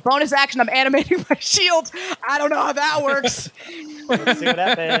 Fuck it. Bonus action. I'm animating my shield. I don't know how that works, Let's see what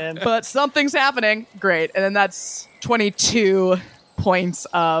happens. but something's happening. Great. And then that's 22 points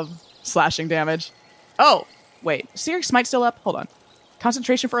of slashing damage. Oh, wait. Seer Smite still up? Hold on.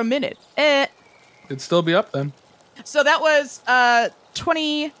 Concentration for a minute. It'd still be up then. So that was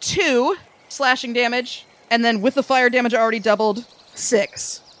 22 slashing damage, and then with the fire damage already doubled,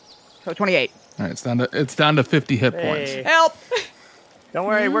 6. So 28. All right, it's down to 50 hit points. Hey. Help! Don't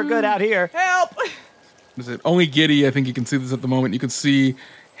worry, we're good out here. Help! Is it only Giddy? I think you can see this at the moment. You can see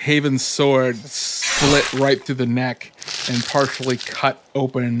Haven's sword split right through the neck and partially cut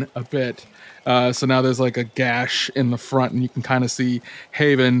open a bit. So now there's like a gash in the front, and you can kind of see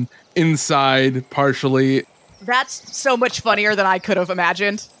Haven inside partially. That's so much funnier than I could have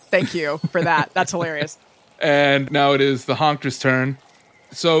imagined. Thank you for that. That's hilarious. And now it is the Honker's turn.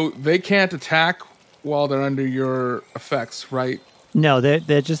 So they can't attack while they're under your effects, right? No,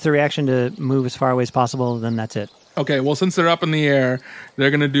 they're just the reaction to move as far away as possible, then that's it. Okay, well, since they're up in the air, they're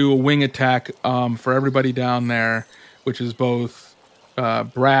going to do a wing attack for everybody down there, which is both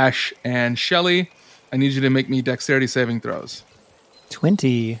Brash and Shelly. I need you to make me dexterity saving throws.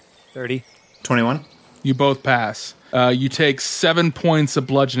 20. 30. 21. You both pass. You take 7 points of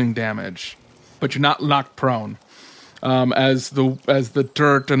bludgeoning damage, but you're not knocked prone. As the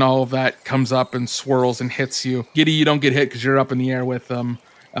dirt and all of that comes up and swirls and hits you. Giddy, you don't get hit because you're up in the air with them.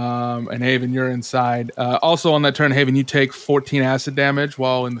 And Haven, you're inside. Also on that turn, Haven, you take 14 acid damage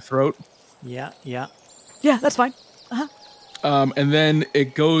while in the throat. Yeah. Yeah, that's fine. And then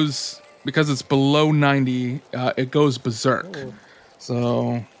it goes, because it's below 90, it goes berserk. Ooh.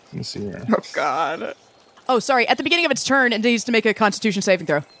 So, let me see here. Oh, God. Oh, sorry. At the beginning of its turn, it needs to make a Constitution saving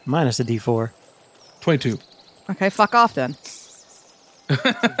throw. Minus a D4. 22. Okay, fuck off then.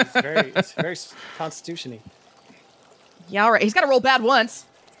 It's very constitution-y. Yeah, all right. He's got to roll bad once.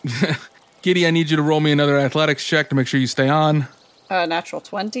 Giddy, I need you to roll me another athletics check to make sure you stay on. Natural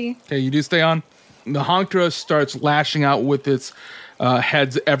 20. Okay, you do stay on. The Honkra starts lashing out with its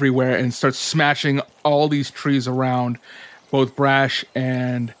heads everywhere and starts smashing all these trees around, both Brash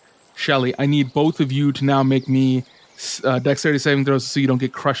and Shelly. I need both of you to now make me dexterity saving throws so you don't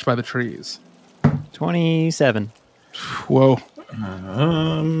get crushed by the trees. 27. Whoa.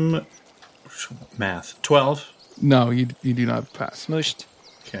 Math. 12. No, you do not pass. Smooshed.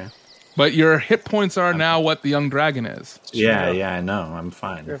 Okay. But your hit points are now what the young dragon is. Yeah, I know. I'm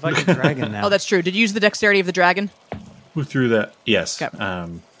fine. You're a fucking dragon now. Oh, that's true. Did you use the dexterity of the dragon? Who threw that? Yes. Okay.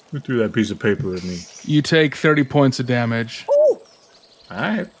 Who threw that piece of paper at me? You take 30 points of damage. All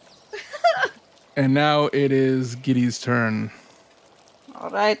right. And now it is Giddy's turn. All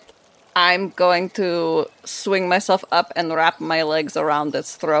right. I'm going to swing myself up and wrap my legs around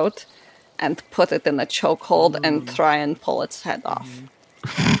its throat and put it in a chokehold and try and pull its head off.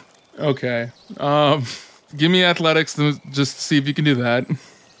 Okay. Give me athletics to just see if you can do that.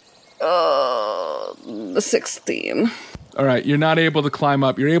 The 16. All right, you're not able to climb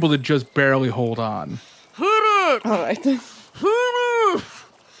up. You're able to just barely hold on. All right.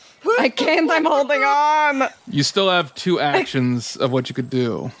 I can't. I'm holding on. You still have 2 actions of what you could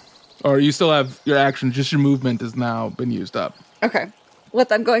do. Or you still have your action, just your movement has now been used up. Okay.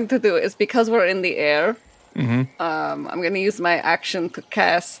 What I'm going to do is, because we're in the air, Mm-hmm. I'm going to use my action to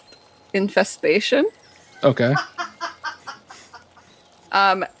cast Infestation. Okay.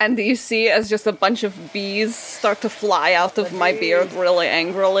 And you see as just a bunch of bees start to fly out of my beard really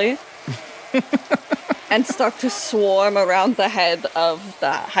angrily and start to swarm around the head of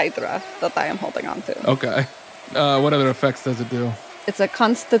the Hydra that I am holding on to. Okay. What other effects does it do? It's a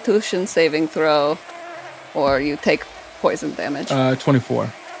Constitution saving throw, or you take poison damage.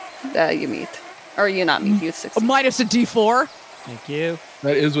 24. You meet. Or you not meet, you succeed. Minus a D4. Thank you.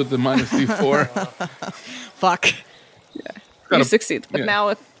 That is with the minus D4. Fuck. You succeed, but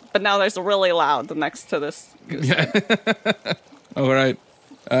yeah. now there's really loud next to this goose. Yeah. All right.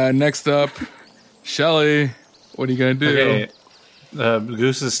 Next up, Shelly. What are you going to do? Okay. The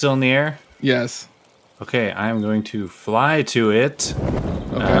goose is still in the air? Yes. Okay, I'm going to fly to it.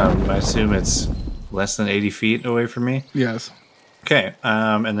 Okay. I assume it's less than 80 feet away from me. Yes. Okay,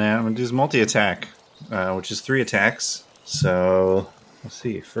 and then I'm going to do this multi-attack, which is 3 attacks. So, let's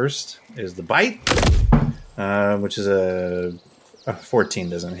see. First is the bite, which is a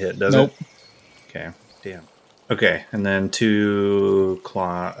 14 doesn't hit, does Nope. it? Okay, damn. Okay, and then 2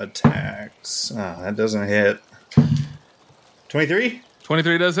 claw attacks. Oh, that doesn't hit. 23?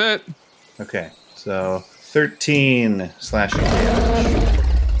 23 does hit. Okay, so 13 slashing damage.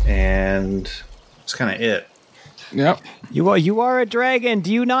 And that's kind of it. Yep. You are a dragon.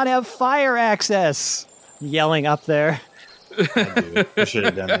 Do you not have fire access? Yelling up there. I do. I should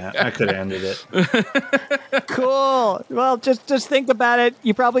have done that. I could have ended it. Cool. Well, just think about it.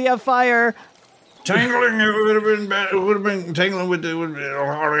 You probably have fire. Tangling, it would have been bad. It would have been tangling with it.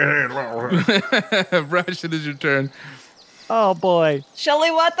 Brash, it is your turn. Oh boy.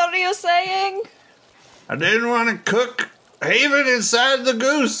 Shelly, what are you saying? I didn't want to cook Haven inside the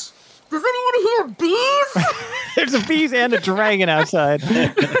goose. Does anyone hear bees? There's a bees and a dragon outside.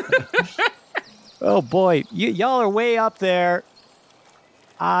 Oh boy, y'all are way up there.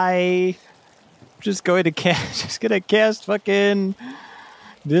 I just going to cast fucking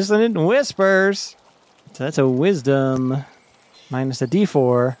Dissonant Whispers. So that's a wisdom minus a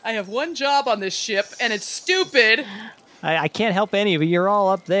d4. I have one job on this ship, and it's stupid. I can't help any of you. You're all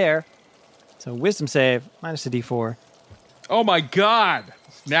up there. So wisdom save minus a d4. Oh my god!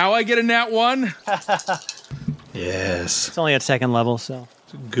 Now I get a nat 1? Yes. It's only at second level, so.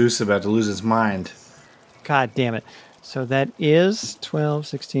 Goose about to lose its mind. God damn it. So that is 12,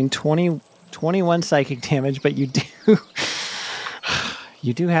 16, 20, 21 psychic damage, but you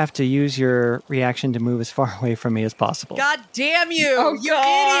do have to use your reaction to move as far away from me as possible. God damn you, Oh, you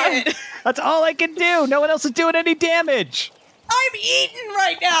God. idiot. That's all I can do. No one else is doing any damage. I'm eating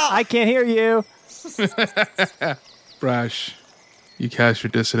right now. I can't hear you. Brash, you cast your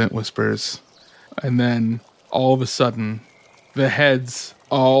Dissonant Whispers, and then all of a sudden, the heads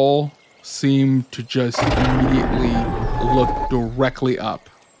all seem to just immediately look directly up.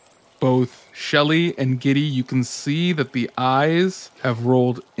 Both Shelly and Giddy, you can see that the eyes have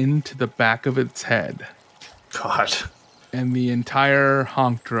rolled into the back of its head. God. And the entire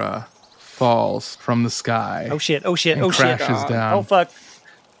Honktra falls from the sky. Oh shit, oh shit, and oh shit. crashes down. Oh fuck.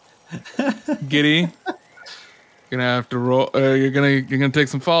 Giddy, you're gonna have to roll. You're gonna take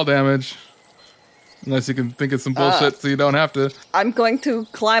some fall damage, unless you can think of some bullshit so you don't have to. I'm going to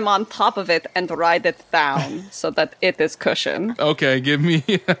climb on top of it and ride it down so that it is cushion. Okay, give me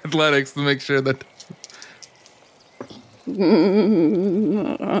athletics to make sure that.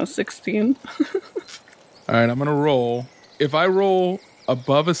 16. All right, I'm gonna roll. If I roll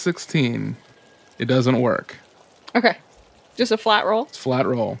above a 16, it doesn't work. Okay. Just a flat roll? It's flat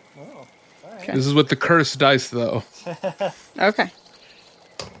roll. Okay. This is with the cursed dice, though. Okay.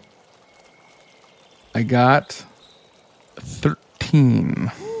 I got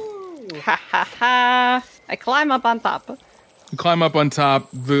 13. Ha ha ha. I climb up on top. You climb up on top.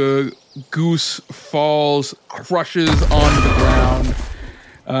 The goose falls, crushes onto the ground.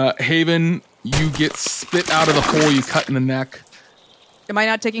 Haven, you get spit out of the hole you cut in the neck. Am I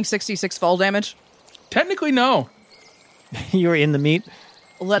not taking 66 fall damage? Technically, no. You were in the meat.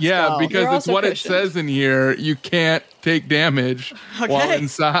 Let's Yeah, go. because You're it's also what cushioned. it says in here. You can't take damage while Okay.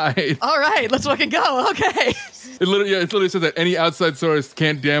 inside. All right, let's fucking go. Okay. It literally says that any outside source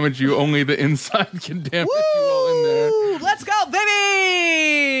can't damage you. Only the inside can damage you while in there. Woo! Let's go,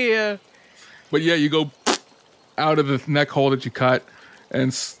 baby. But yeah, you go out of the neck hole that you cut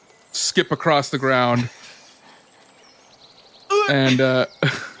and skip across the ground. And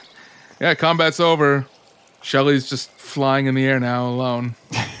yeah, combat's over. Shelly's just flying in the air now alone.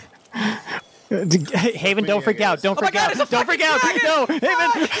 Haven, don't freak out. Don't freak out. Don't freak out. No,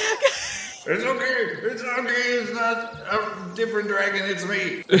 Haven. It's okay. It's okay. It's not a different dragon. It's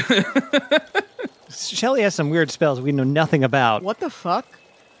me. Shelly has some weird spells we know nothing about. What the fuck?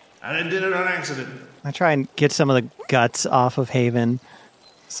 I did it on accident. I try and get some of the guts off of Haven.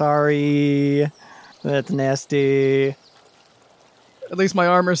 Sorry. That's nasty. At least my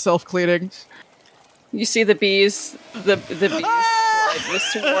armor's self-cleaning. You see the bees. The bees. Like the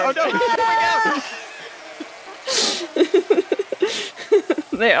swarm.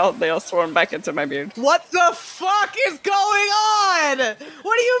 They all swarm back into my beard. What the fuck is going on?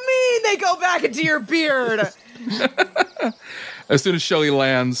 What do you mean they go back into your beard? As soon as Shelly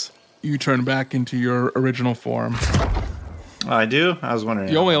lands, you turn back into your original form. Oh, I do? I was wondering.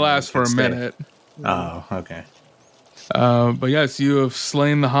 You only how long last it for a could stay. minute. Oh, okay. But yes, you have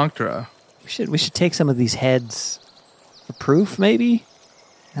slain the Honktra. We should take some of these heads for proof, maybe?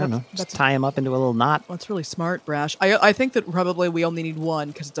 I don't know. Just tie them up into a little knot. That's really smart, Brash. I think that probably we only need one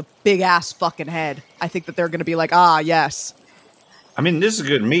because it's a big-ass fucking head. I think that they're going to be like, yes. I mean, this is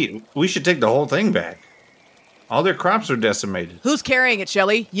good meat. We should take the whole thing back. All their crops are decimated. Who's carrying it,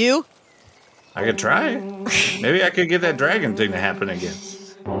 Shelly? You? I could try. Maybe I could get that dragon thing to happen again.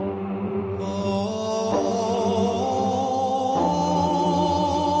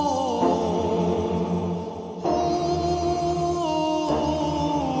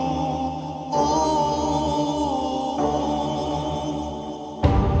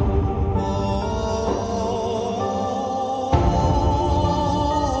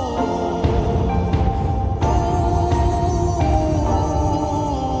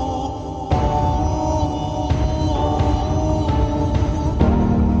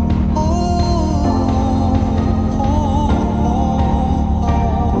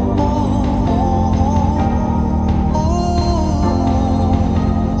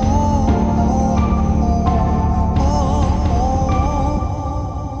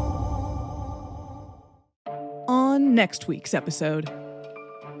 next week's episode.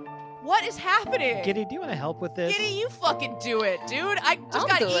 What is happening? Giddy, do you want to help with this? Giddy, you fucking do it, dude. I just I'll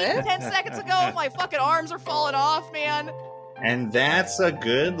got do eaten it. 10 seconds ago. My fucking arms are falling off, man. And that's a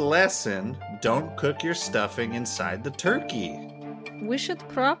good lesson. Don't cook your stuffing inside the turkey. We should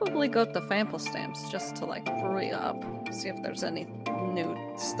probably go to Fample Stamps just to re-up, see if there's any new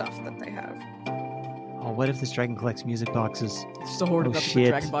stuff that they have. Oh, what if this dragon collects music boxes? Just a horde of shit.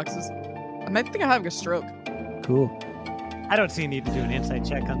 dragon boxes. I might think I'm having a stroke. Cool. I don't see a need to do an insight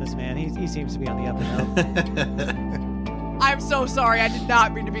check on this man. He seems to be on the up and up. I'm so sorry. I did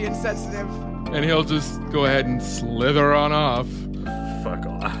not mean to be insensitive. And he'll just go ahead and slither on off. Fuck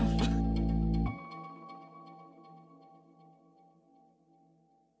off.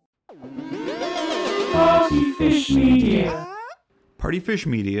 Partyfish Media. Partyfish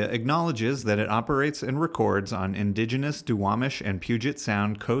Media acknowledges that it operates and records on indigenous Duwamish and Puget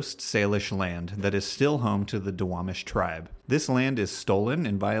Sound Coast Salish land that is still home to the Duwamish tribe. This land is stolen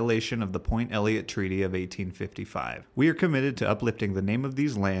in violation of the Point Elliott Treaty of 1855. We are committed to uplifting the name of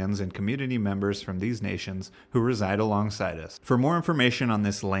these lands and community members from these nations who reside alongside us. For more information on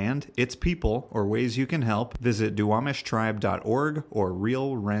this land, its people, or ways you can help, visit duwamishtribe.org or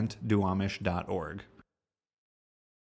realrentduwamish.org.